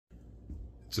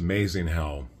It's amazing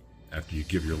how, after you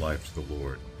give your life to the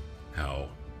Lord, how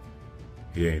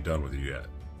he ain't done with you yet.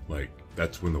 Like,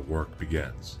 that's when the work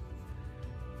begins.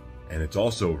 And it's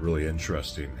also really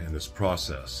interesting in this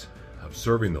process of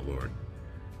serving the Lord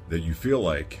that you feel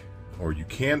like, or you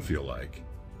can feel like,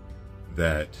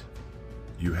 that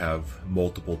you have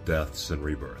multiple deaths and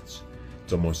rebirths.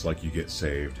 It's almost like you get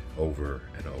saved over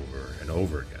and over and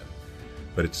over again.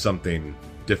 But it's something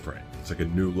different. It's like a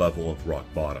new level of rock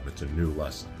bottom. It's a new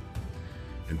lesson.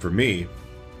 And for me,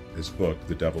 this book,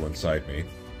 The Devil Inside Me,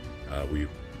 we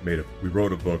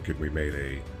wrote a book and we made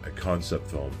a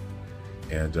concept film,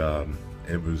 and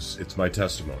it's my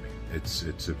testimony.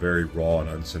 It's a very raw and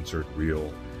uncensored,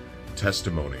 real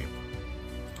testimony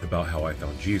about how I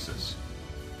found Jesus.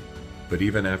 But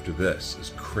even after this,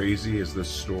 as crazy as this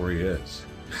story is,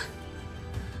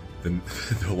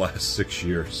 the last 6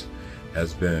 years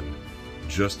has been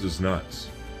just as nuts.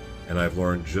 And I've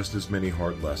learned just as many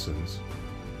hard lessons.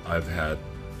 I've had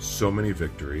so many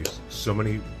victories, so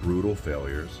many brutal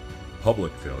failures,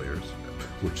 public failures,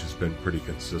 which has been pretty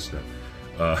consistent.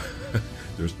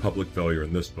 There's public failure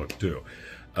in this book too.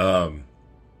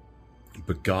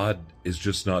 But God is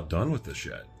just not done with this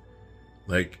yet.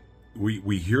 Like,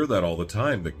 we hear that all the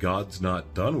time, that God's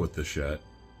not done with this yet,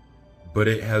 but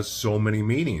it has so many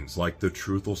meanings, like the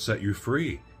truth will set you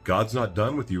free. God's not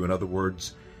done with you. In other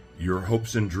words, your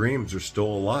hopes and dreams are still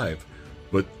alive.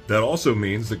 But that also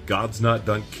means that God's not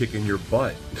done kicking your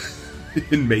butt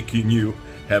and making you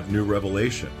have new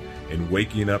revelation and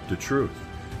waking up to truth.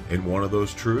 And one of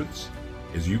those truths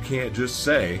is you can't just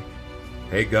say,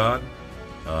 hey, God,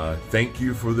 thank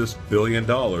you for this $1 billion,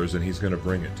 and he's going to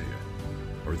bring it to you.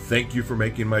 Or thank you for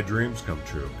making my dreams come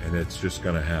true, and it's just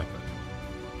going to happen.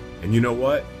 And you know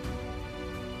what?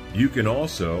 You can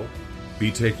also be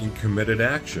taking committed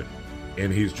action,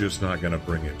 and he's just not going to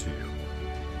bring it to you.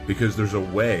 Because there's a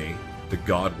way that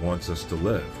God wants us to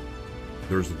live.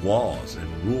 There's laws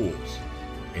and rules,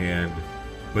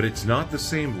 but it's not the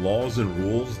same laws and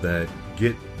rules that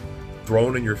get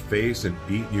thrown in your face and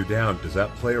beating you down. Does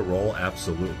that play a role?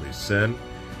 Absolutely. Sin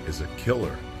is a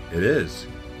killer. It is.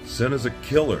 Sin is a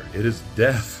killer. It is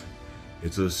death.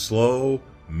 It's a slow,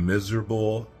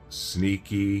 miserable,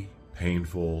 sneaky,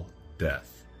 painful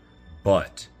death.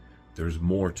 But there's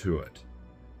more to it.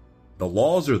 The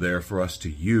laws are there for us to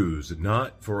use,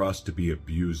 not for us to be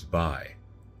abused by.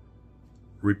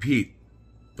 Repeat,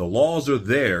 the laws are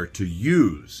there to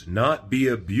use, not be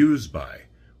abused by.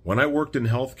 When I worked in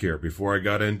healthcare before I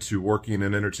got into working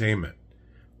in entertainment,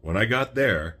 when I got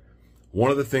there,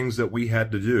 one of the things that we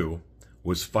had to do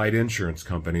was fight insurance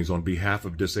companies on behalf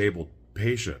of disabled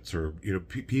patients or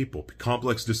people,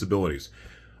 complex disabilities.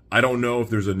 I don't know if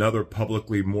there's another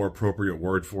publicly more appropriate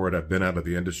word for it. I've been out of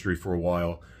the industry for a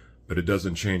while, but it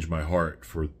doesn't change my heart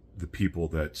for the people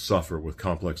that suffer with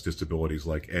complex disabilities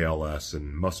like ALS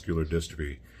and muscular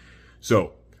dystrophy.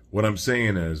 So what I'm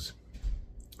saying is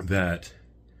that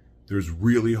there's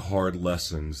really hard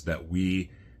lessons that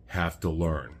we have to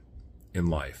learn in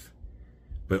life.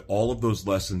 But all of those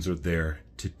lessons are there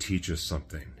to teach us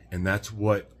something. And that's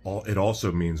what it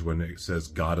also means when it says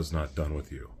God is not done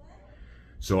with you.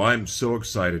 So I'm so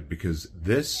excited because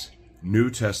this new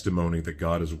testimony that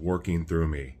God is working through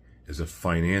me is a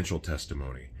financial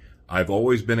testimony. I've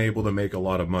always been able to make a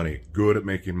lot of money, good at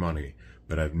making money,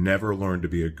 but I've never learned to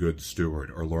be a good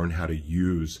steward or learn how to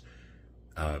use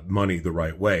money the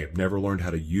right way. I've never learned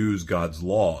how to use God's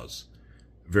laws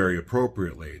very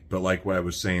appropriately. But like what I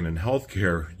was saying in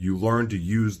healthcare, you learn to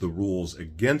use the rules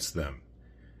against them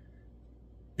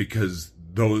because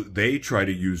though they try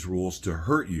to use rules to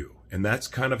hurt you. And that's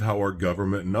kind of how our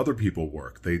government and other people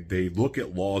work. They look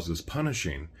at laws as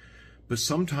punishing, but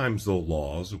sometimes the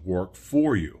laws work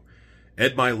for you.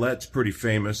 Ed Milet's pretty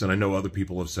famous, and I know other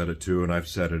people have said it too, and I've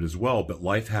said it as well, but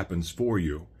life happens for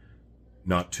you,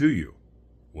 not to you.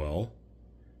 Well,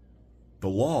 the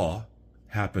law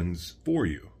happens for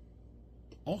you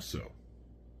also.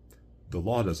 The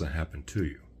law doesn't happen to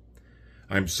you.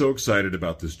 I'm so excited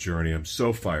about this journey. I'm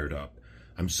so fired up.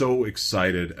 I'm so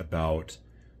excited about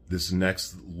this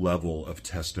next level of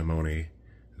testimony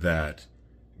that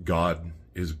God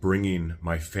is bringing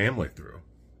my family through.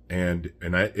 And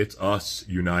it's us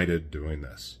united doing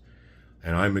this.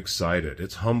 And I'm excited.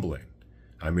 It's humbling.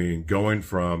 I mean, going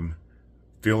from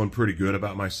feeling pretty good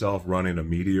about myself, running a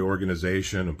media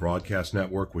organization, a broadcast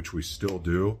network, which we still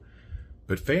do,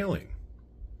 but failing.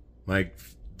 Like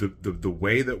the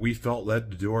way that we felt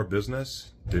led to do our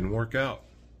business didn't work out.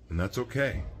 And that's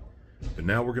okay. But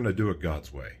now we're going to do it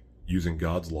God's way, using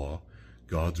God's law,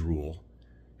 God's rule,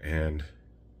 and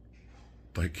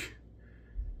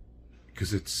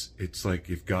Because it's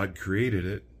like, if God created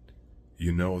it,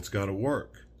 you know it's got to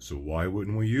work. So why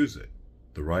wouldn't we use it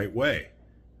the right way?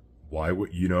 Why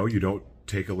would, you don't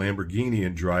take a Lamborghini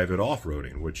and drive it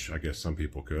off-roading, which I guess some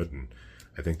people could, and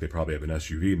I think they probably have an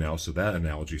SUV now, so that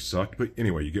analogy sucked. But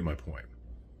anyway, you get my point.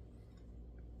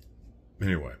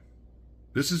 Anyway,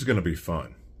 this is going to be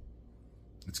fun.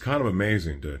 It's kind of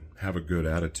amazing to have a good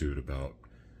attitude about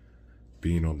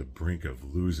being on the brink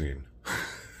of losing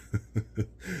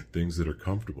things that are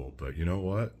comfortable. But you know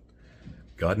what?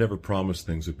 God never promised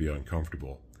things would be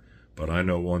uncomfortable. But I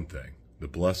know one thing. The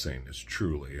blessing is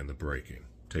truly in the breaking.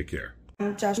 Take care.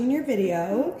 Josh, in your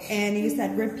video, and you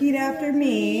said, repeat after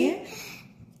me.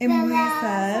 And we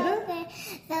said,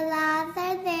 the laws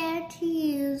are there to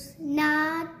use,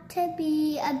 not to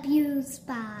be abused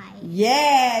by.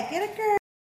 Yeah, get it, girl.